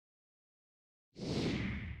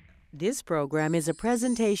This program is a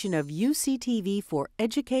presentation of UCTV for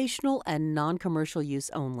educational and non-commercial use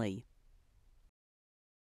only.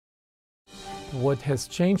 What has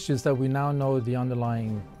changed is that we now know the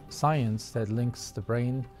underlying science that links the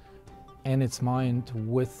brain and its mind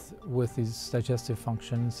with these digestive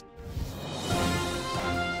functions.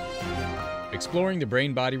 Exploring the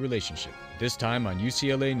brain-body relationship, this time on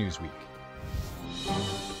UCLA Newsweek.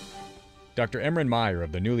 Dr. Emeran Mayer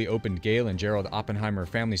of the newly opened Gail and Gerald Oppenheimer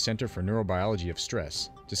Family Center for Neurobiology of Stress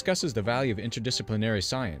discusses the value of interdisciplinary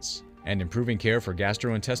science and improving care for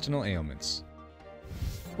gastrointestinal ailments.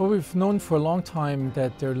 Well, we've known for a long time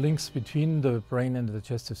that there are links between the brain and the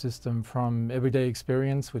digestive system from everyday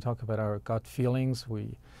experience. We talk about our gut feelings.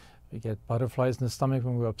 We get butterflies in the stomach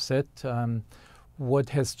when we're upset. What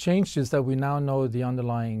has changed is that we now know the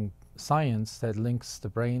underlying science that links the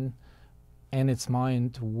brain and its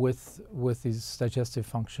mind with these digestive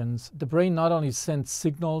functions. The brain not only sends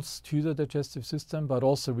signals to the digestive system, but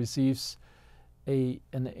also receives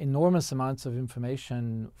an enormous amounts of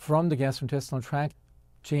information from the gastrointestinal tract.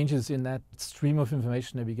 Changes in that stream of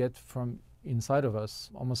information that we get from inside of us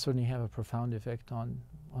almost certainly have a profound effect on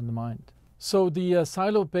the mind. So the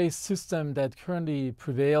silo-based system that currently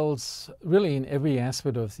prevails really in every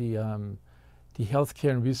aspect of the healthcare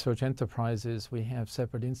and research enterprises. We have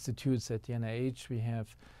separate institutes at the NIH, we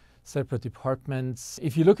have separate departments.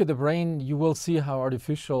 If you look at the brain, you will see how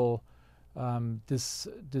artificial this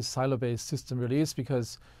silo-based system really is,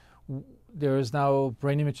 because there is now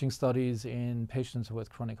brain imaging studies in patients with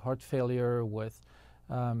chronic heart failure, with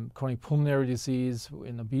chronic pulmonary disease,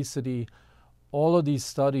 in obesity. All of these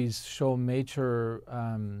studies show major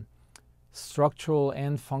structural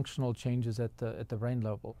and functional changes at the brain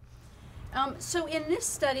level. So in this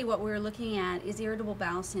study, what we're looking at is irritable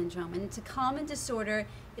bowel syndrome, and it's a common disorder.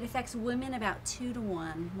 It affects women about 2 to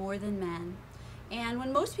 1 more than men. And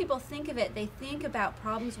when most people think of it, they think about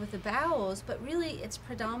problems with the bowels, but really its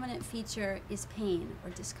predominant feature is pain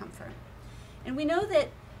or discomfort. And we know that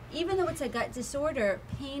even though it's a gut disorder,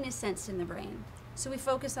 pain is sensed in the brain. So we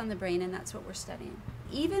focus on the brain, and that's what we're studying.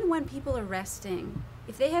 Even when people are resting,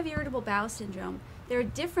 if they have irritable bowel syndrome, there are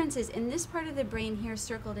differences in this part of the brain here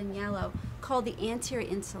circled in yellow called the anterior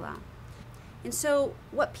insula. And so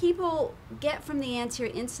what people get from the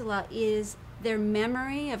anterior insula is their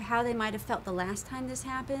memory of how they might have felt the last time this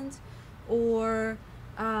happened, or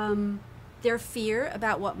their fear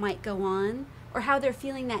about what might go on, or how they're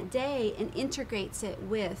feeling that day, and integrates it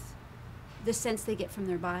with the sense they get from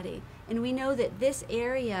their body. And we know that this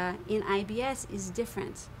area in IBS is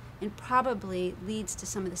different and probably leads to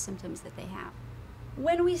some of the symptoms that they have.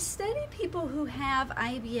 When we study people who have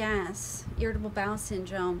IBS, irritable bowel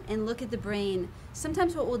syndrome, and look at the brain,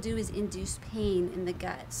 sometimes what we'll do is induce pain in the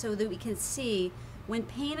gut so that we can see when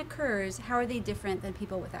pain occurs, how are they different than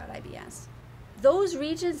people without IBS. Those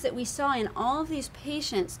regions that we saw in all of these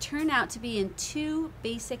patients turn out to be in 2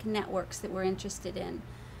 basic networks that we're interested in.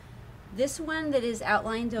 This one that is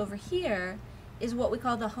outlined over here is what we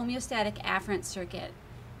call the homeostatic afferent circuit.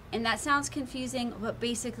 And that sounds confusing, but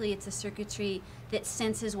basically it's a circuitry that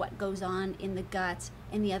senses what goes on in the gut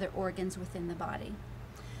and the other organs within the body.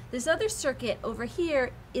 This other circuit over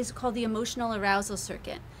here is called the emotional arousal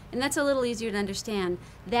circuit. And that's a little easier to understand.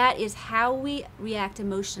 That is how we react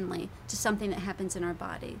emotionally to something that happens in our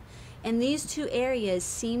body. And these 2 areas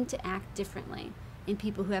seem to act differently in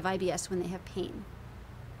people who have IBS when they have pain.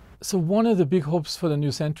 So one of the big hopes for the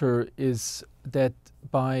new center is that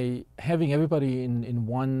by having everybody in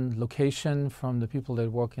one location, from the people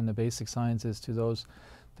that work in the basic sciences to those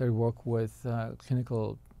that work with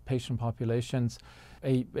clinical patient populations,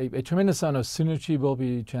 a tremendous amount of synergy will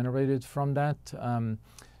be generated from that.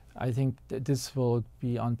 I think that this will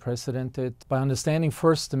be unprecedented. By understanding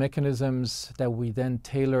first the mechanisms that we then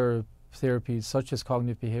tailor therapies such as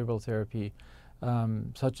cognitive behavioral therapy,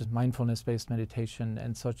 such as mindfulness-based meditation,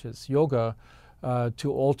 and such as yoga,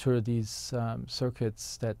 to alter these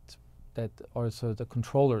circuits that are sort of the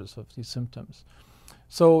controllers of these symptoms.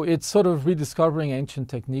 So it's sort of rediscovering ancient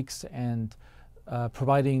techniques and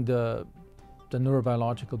providing the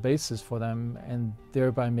neurobiological basis for them, and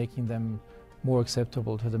thereby making them more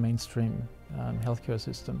acceptable to the mainstream healthcare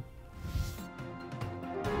system.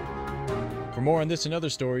 For more on this and other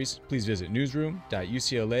stories, please visit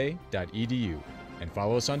newsroom.ucla.edu and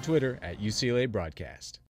follow us on Twitter @UCLA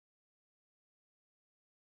Broadcast.